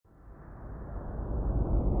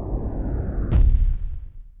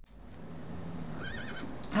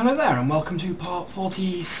Hello there and welcome to part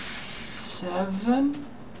 47?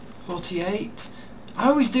 48? I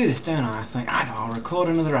always do this, don't I? I think, I know, I'll record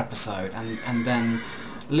another episode and then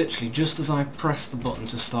literally just as I press the button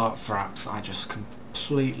to start Fraps, I just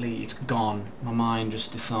completely, it's gone. My mind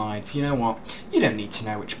just decides, you know what, you don't need to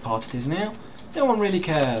know which part it is now. No one really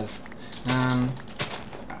cares.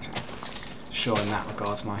 Sure, in that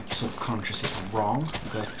regards my subconscious is wrong,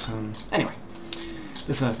 but anyway.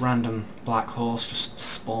 There's a random black horse just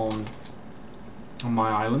spawned on my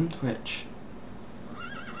island, which,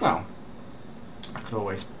 well, I could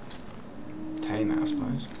always tame it, I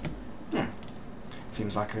suppose. Yeah,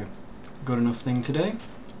 seems like a good enough thing to do.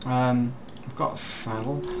 I've got a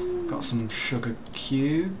saddle, got some sugar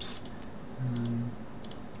cubes.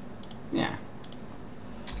 Yeah,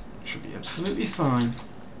 should be absolutely fine.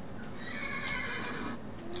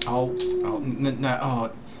 Oh, no,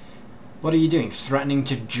 oh. What are you doing? Threatening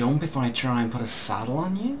to jump if I try and put a saddle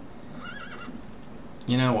on you?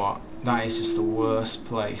 You know what? That is just the worst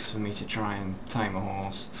place for me to try and tame a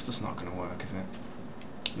horse. It's just not going to work, is it?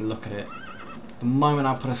 Look at it. The moment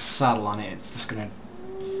I put a saddle on it, it's just going to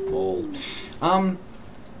fall.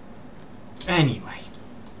 Anyway.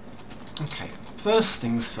 Okay, first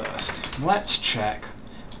things first. Let's check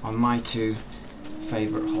on my two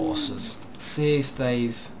favourite horses. See if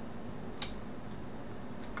they've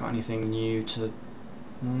got anything new to...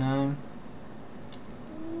 No.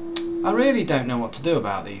 I really don't know what to do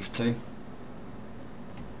about these two.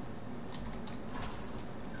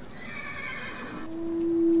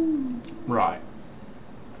 Right.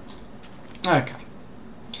 Okay.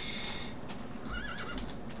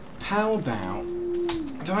 How about...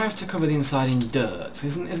 Do I have to cover the inside in dirt?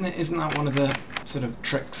 Isn't that one of the sort of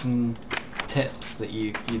tricks and tips that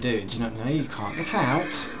you do? Do you not know? You can't get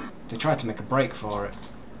out. They tried to make a break for it.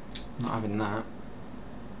 Not having that.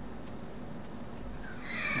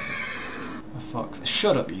 A fox.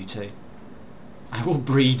 Shut up, you two. I will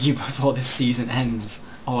breed you before this season ends.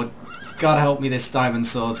 Oh, God help me, this diamond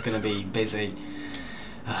sword's gonna be busy.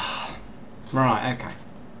 Right, okay.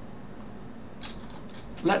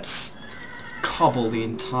 Let's cobble the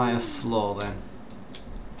entire floor then.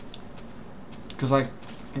 Because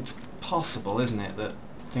it's possible, isn't it, that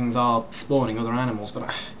things are spawning other animals,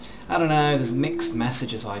 but I don't know, there's mixed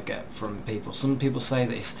messages I get from people. Some people say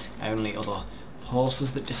that it's only other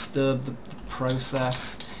horses that disturb the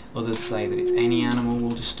process. Others say that it's any animal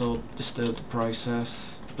will disturb the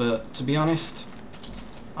process. But to be honest,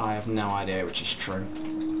 I have no idea which is true.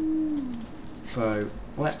 So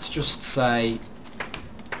let's just say,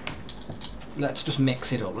 let's just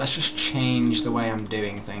mix it up. Let's just change the way I'm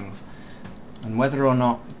doing things. And whether or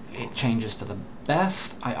not it changes for the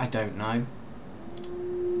best, I don't know.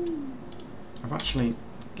 I've actually,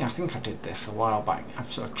 yeah, I think I did this a while back.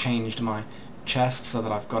 I've sort of changed my chest so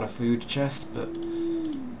that I've got a food chest, but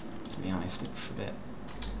to be honest, it's a bit...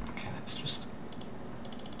 Okay, let's just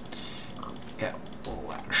get all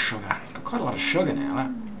that sugar. Got quite a lot of sugar now.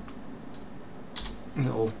 That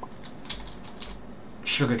little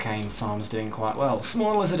sugarcane farm's doing quite well.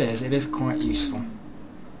 Small as it is quite useful.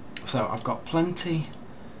 So I've got plenty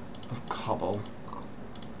of cobble.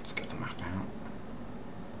 Let's get the map out.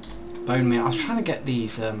 Bone meal. I was trying to get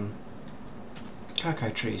these cocoa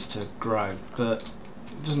trees to grow, but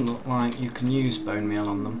it doesn't look like you can use bone meal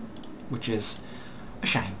on them, which is a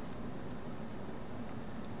shame.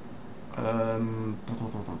 Random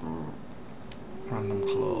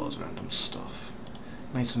claws, random stuff.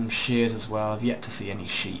 Made some shears as well. I've yet to see any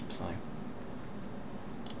sheep though.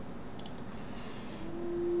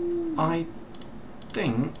 I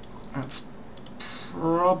think that's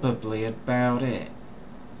probably about it.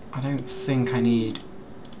 I don't think I need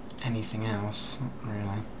anything else, not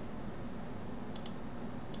really.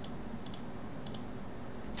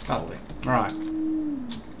 That'll do. Right. You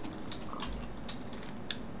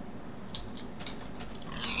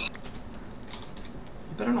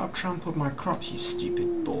better not have trampled my crops, you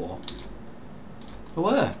stupid boar. There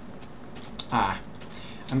were. Ah.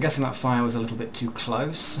 I'm guessing that fire was a little bit too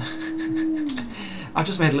close. I've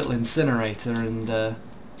just made a little incinerator and,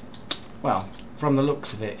 well, from the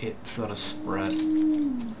looks of it, it sort of spread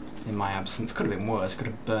in my absence. Could have been worse. Could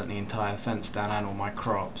have burnt the entire fence down and all my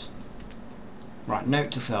crops. Right, note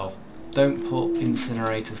to self. Don't put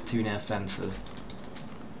incinerators too near fences.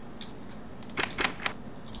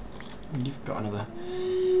 You've got another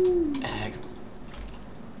egg.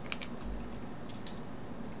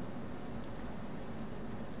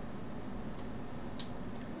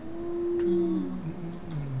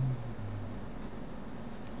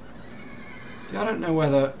 See, I don't know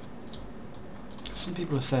whether... Some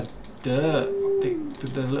people have said dirt,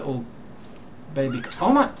 the little baby...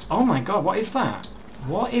 Oh my god, what is that?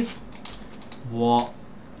 What is... What?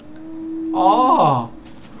 Oh!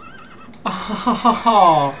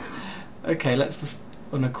 Oh! Okay, let's just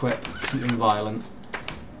unequip something violent.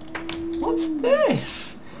 What's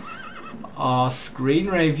this? Oh, Screen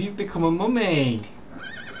Rave, you've become a mummy!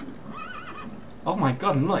 Oh my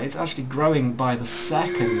god, and look, it's actually growing by the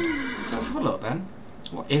second. So let's have a look then.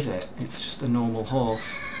 What is it? It's just a normal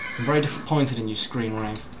horse. I'm very disappointed in you, Screen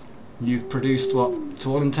Rave. You've produced what, to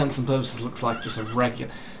all intents and purposes, looks like just a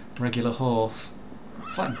regular horse.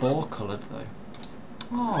 It's like boar coloured though.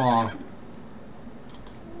 Oh.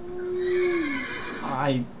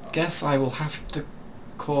 I guess I will have to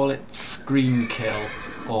call it Screen Kill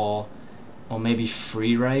or maybe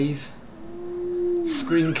Free Rave.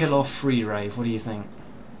 Screen Kill or Free Rave, what do you think?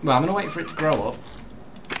 Well, I'm going to wait for it to grow up.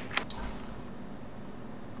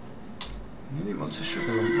 Maybe it wants a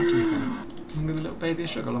sugar lump, what do you think? I'm going to give the little baby a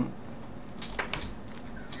sugar lump.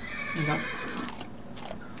 Here you go.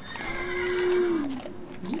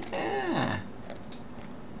 Yeah!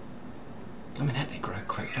 Blimmin' heck, they grow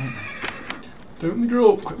quick, don't they? Don't they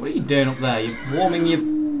grow up quick? What are you doing up there? You're warming your...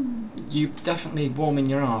 You're definitely warming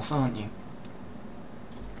your arse, aren't you?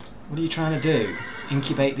 What are you trying to do?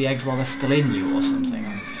 Incubate the eggs while they're still in you or something?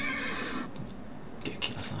 It's a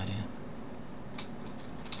ridiculous idea.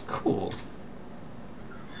 Cool.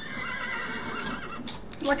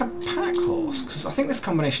 It's like a pack horse, because I think this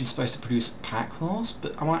combination is supposed to produce a pack horse,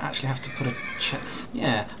 but I might actually have to put a check.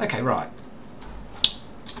 Yeah, okay, right.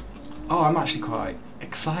 Oh, I'm actually quite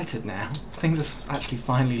excited now. Things are actually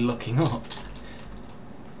finally looking up.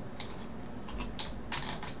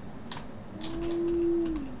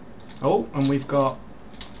 Oh, and we've got...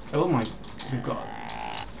 Oh my... We've got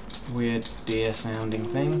a weird deer sounding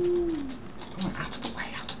thing. Oh, out of the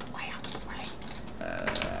way, out of the way, out of the way.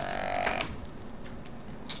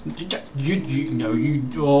 No, you...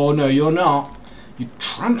 Oh, no, you're not. You're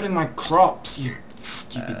trampling my crops, you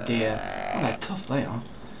stupid deer. Oh, they're tough, they are.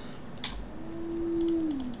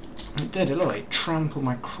 It did, look, it trampled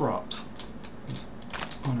my crops. It's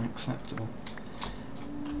unacceptable.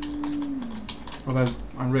 Although,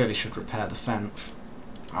 I really should repair the fence.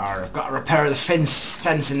 Arr, I've got to repair the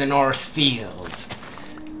fence in the north fields.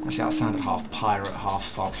 Actually, that sounded half pirate, half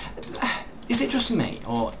fox. Is it just me,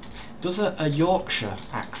 or does a Yorkshire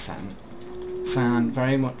accent sound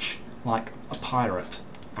very much like a pirate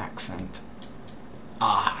accent?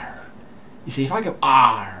 Arr. You see, if I go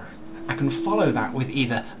arr, I can follow that with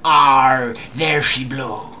either arr, there she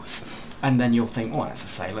blows, and then you'll think, oh, that's a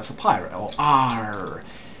sailor, that's a pirate, or arr.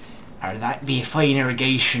 Or that be a fine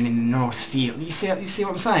irrigation in the north field. You see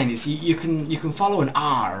what I'm saying? It's you can follow an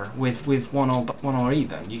R with one or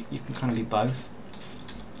either. You can kind of be both.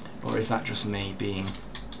 Or is that just me being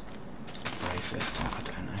racist? I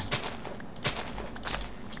don't know.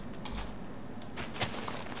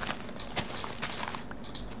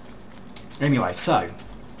 Anyway, so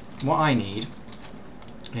what I need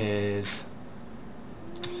is...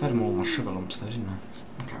 I fed them all my sugar lumps though, didn't I?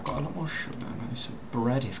 Okay, I've got a lot more sugar now, so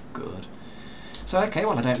bread is good. So, okay,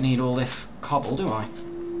 well I don't need all this cobble, do I?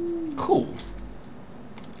 Cool.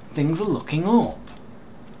 Things are looking up.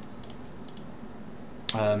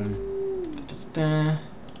 Let's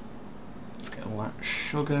get all that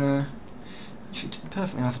sugar. Actually, to be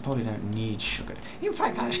perfectly honest, I probably don't need sugar. In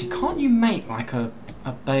fact, actually, can't you make like a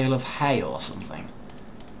bale of hay or something?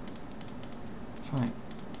 Fine.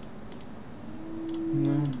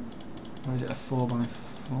 No. Or is it a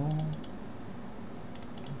 4x4?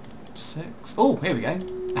 6? Oh, here we go.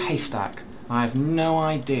 A haystack. I have no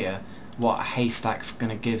idea what a haystack's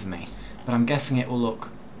going to give me, but I'm guessing it will look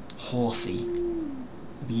horsey.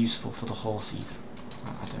 It'll be useful for the horsies.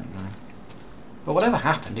 I don't know. But whatever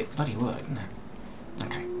happened, it bloody worked, didn't it?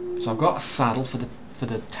 Okay, so I've got a saddle for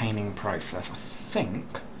the taming process. I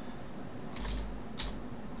think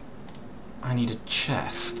I need a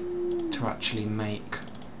chest to actually make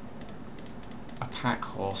a pack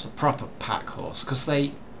horse, a proper pack horse, because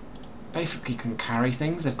they basically can carry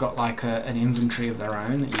things. They've got like an inventory of their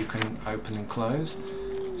own that you can open and close.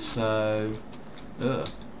 So,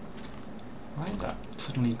 why did that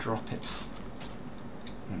suddenly drop its...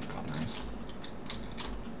 God knows.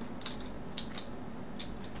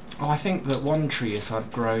 Oh, I think that one tree is sort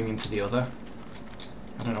of growing into the other.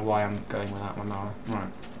 I don't know why I'm going without my mower.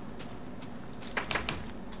 Right.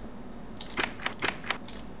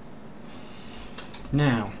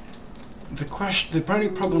 Now, the only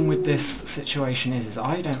problem with this situation is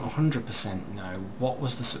I don't 100% know what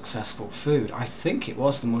was the successful food. I think it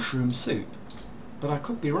was the mushroom soup, but I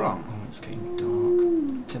could be wrong. Oh, it's getting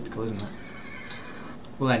dark. Typical, isn't it?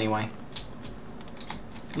 Well, anyway,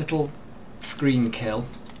 little screen kill.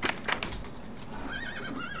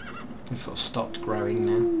 It's sort of stopped growing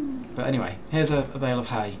now. But anyway, here's a bale of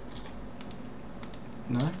hay.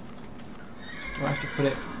 No? Do I have to put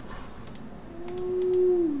it...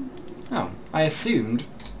 Oh, I assumed,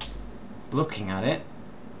 looking at it,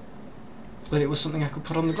 that it was something I could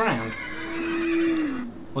put on the ground.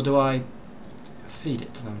 Or do I feed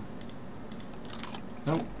it to them?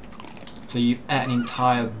 Nope. So you ate an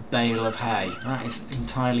entire bale of hay. That is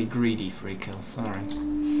entirely greedy, Freakill, sorry.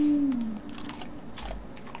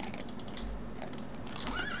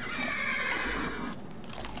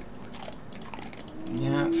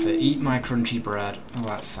 Yeah, that's it. Eat my crunchy bread. Oh,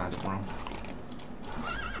 that sounded wrong.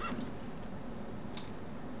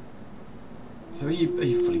 So are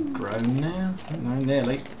you fully grown now? No,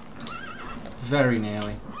 nearly. Very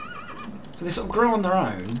nearly. So they sort of grow on their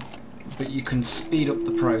own, but you can speed up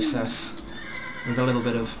the process with a little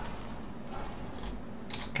bit of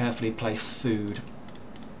carefully placed food.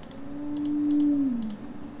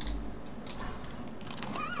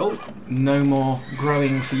 Oh, no more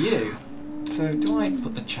growing for you. So do I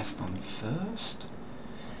put the chest on first?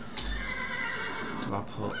 Do I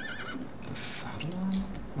put the saddle on?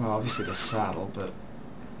 Well, obviously the saddle, but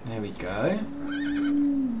there we go.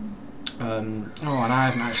 Oh, and I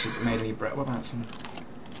haven't actually made any bread. What about some...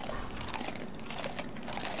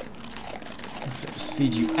 Let's just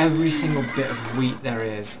feed you every single bit of wheat there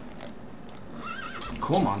is.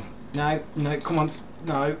 Come on. No, no, come on.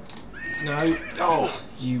 No, no. Oh,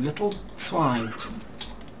 you little swine.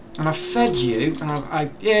 And I've fed you,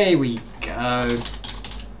 and here we go.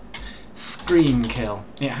 Screen kill.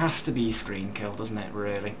 It has to be screen kill, doesn't it,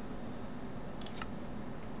 really?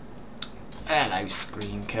 Hello,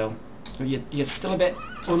 screen kill. You're still a bit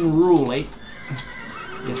unruly.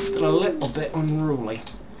 You're still a little bit unruly.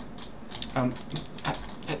 Get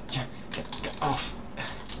off.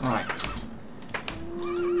 Right.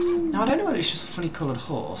 Now, I don't know whether it's just a funny coloured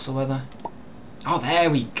horse, or whether... Oh,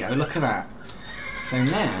 there we go, look at that. So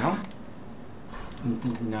now...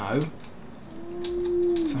 No.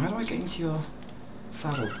 So how do I get into your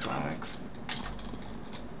saddle bags?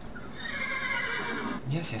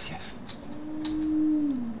 Yes, yes, yes.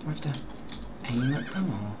 Do I have to aim at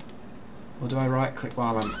them, or do I right click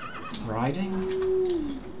while I'm riding?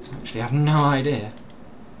 I actually have no idea.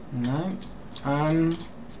 No.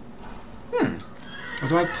 Or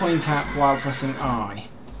do I point at while pressing I?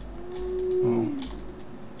 Oh.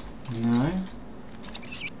 No.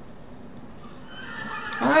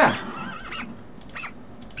 Ah!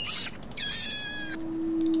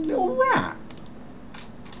 Little rat.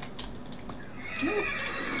 Little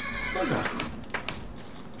bugger.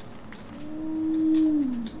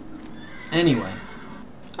 Anyway,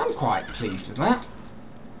 I'm quite pleased with that.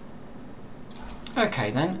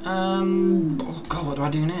 Okay then, oh god, what do I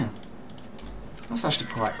do now? That's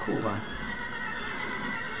actually quite cool though.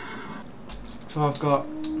 So I've got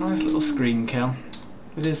a nice little screen kill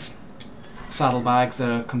with his saddlebags that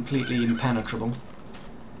are completely impenetrable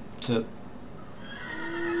to...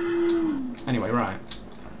 Anyway, right.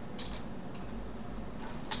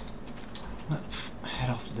 Let's head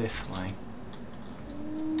off this way.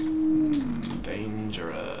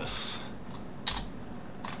 Dangerous.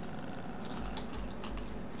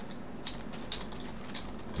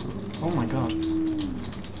 Oh my god.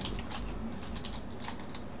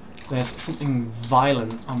 There's something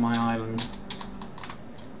violent on my island.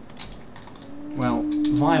 Well,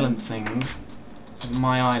 violent things on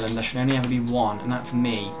my island, there should only ever be one, and that's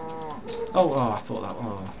me. Oh, I thought that...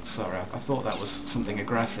 Oh, sorry, I thought that was something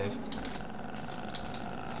aggressive.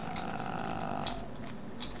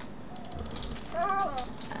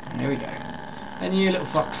 There we go. And you little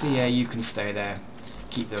foxy, yeah, you can stay there.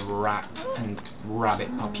 Keep the rat and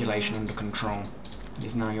rabbit population under control. It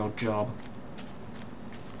is now your job.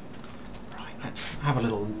 Right, let's have a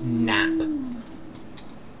little nap.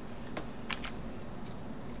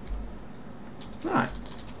 Right.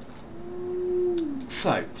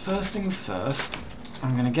 So, first things first,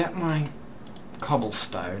 I'm going to get my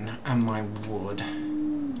cobblestone and my wood.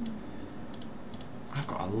 I've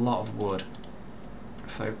got a lot of wood.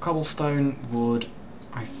 So, cobblestone, wood,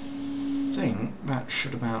 I think that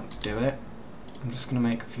should about do it. I'm just going to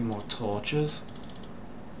make a few more torches.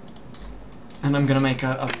 And I'm going to make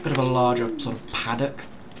a bit of a larger sort of paddock.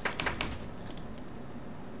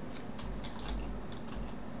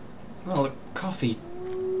 Well, the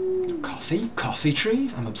coffee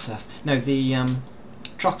trees? I'm obsessed. No, the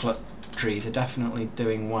chocolate trees are definitely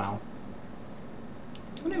doing well.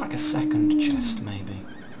 I need like a second chest, maybe.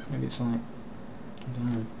 Maybe it's like... I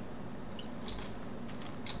don't know.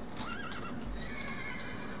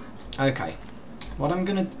 Okay, what I'm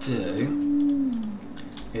gonna do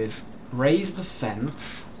is raise the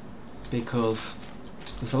fence, because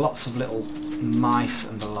there's lots of little mice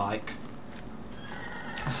and the like.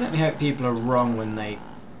 I certainly hope people are wrong when they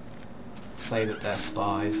say that they're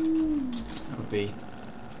spies. That would be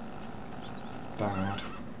bad.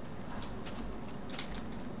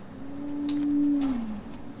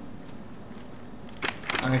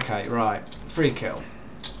 Okay, right. Free kill.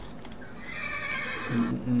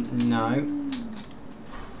 No.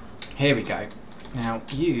 Here we go. Now,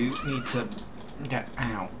 you need to get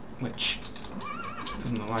out, which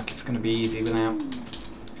doesn't look like it's going to be easy without...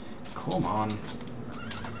 Come on.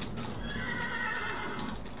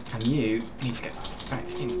 And you need to get back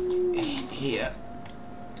in here.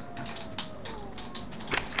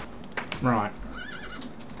 Right.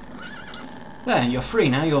 There, you're free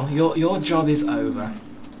now. Your job is over.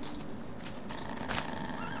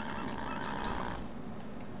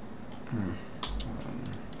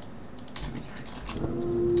 There we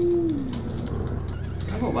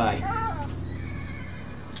go. Go away.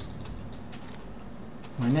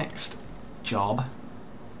 My next job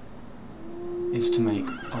is to make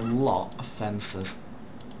a lot of fences.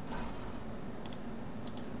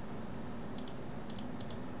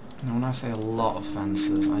 Now when I say a lot of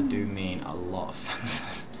fences, I do mean a lot of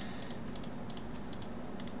fences.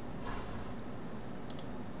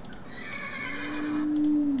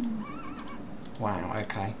 Wow,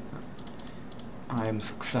 okay. I am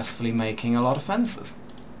successfully making a lot of fences.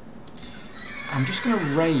 I'm just going to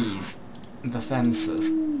raise the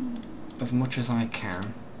fences as much as I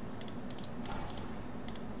can.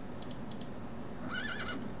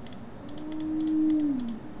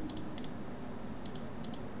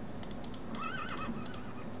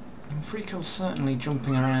 Freako's certainly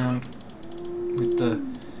jumping around with the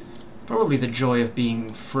probably the joy of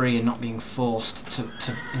being free and not being forced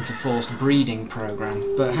into forced breeding program.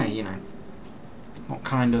 But hey, you know, what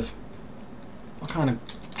kind of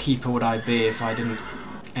keeper would I be if I didn't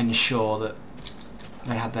ensure that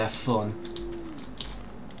they had their fun?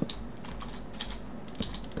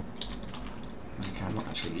 Okay, I'm not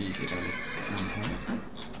actually easily going to be getting into that.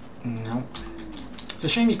 No. It's a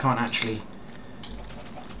shame you can't actually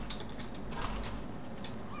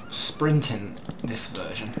sprint in this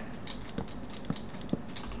version.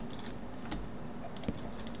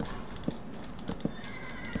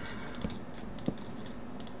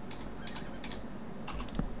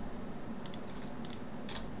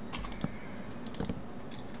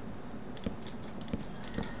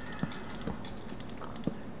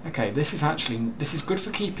 Okay, this is good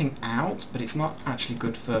for keeping out, but it's not actually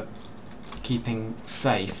good for keeping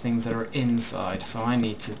safe things that are inside, so I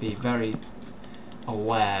need to be very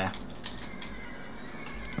aware.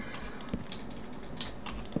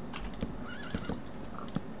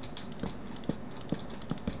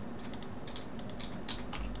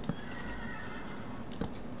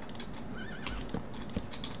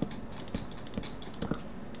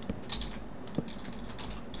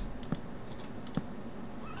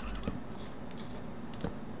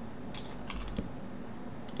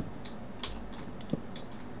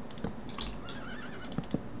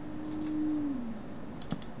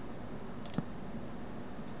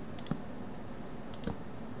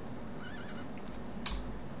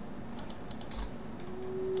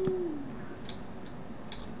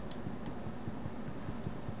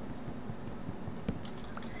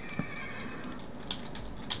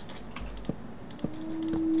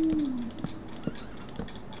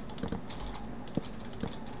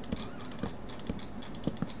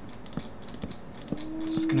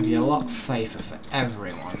 It's going to be a lot safer for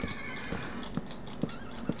everyone.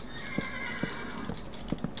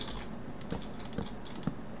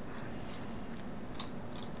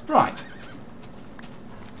 Right.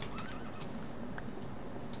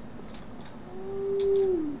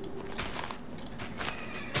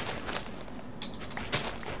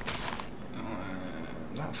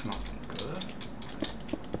 That's not good.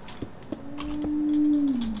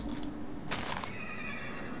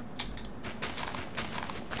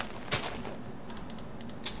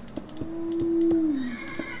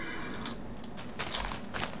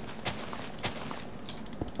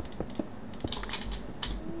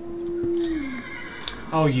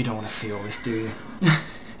 Oh, you don't want to see all this, do you?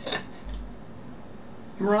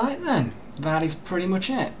 Right then, that is pretty much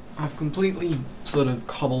it. I've completely sort of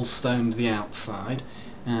cobblestoned the outside,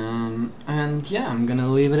 and yeah, I'm going to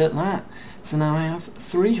leave it at that. So now I have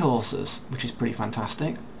 3 horses, which is pretty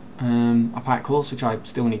fantastic. A pack horse, which I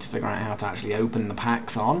still need to figure out how to actually open the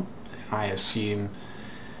packs on. I assume...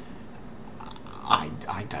 I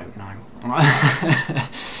don't know.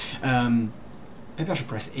 Maybe I should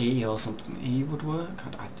press E or something. E would work?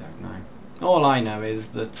 I don't know. All I know is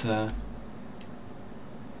that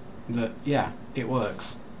yeah, it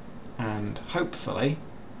works, and hopefully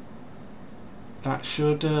that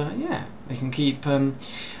should yeah, they can keep.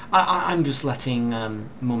 I'm just letting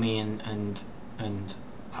Mummy and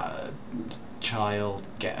child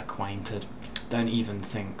get acquainted. Don't even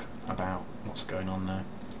think about what's going on there.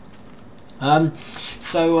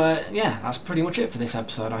 So yeah, that's pretty much it for this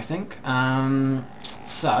episode, I think.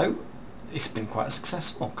 So it's been quite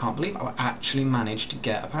successful. Can't believe I actually managed to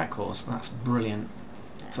get a pack horse. That's brilliant.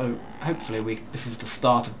 So hopefully this is the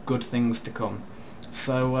start of good things to come.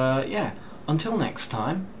 So yeah, until next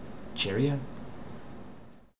time, cheerio.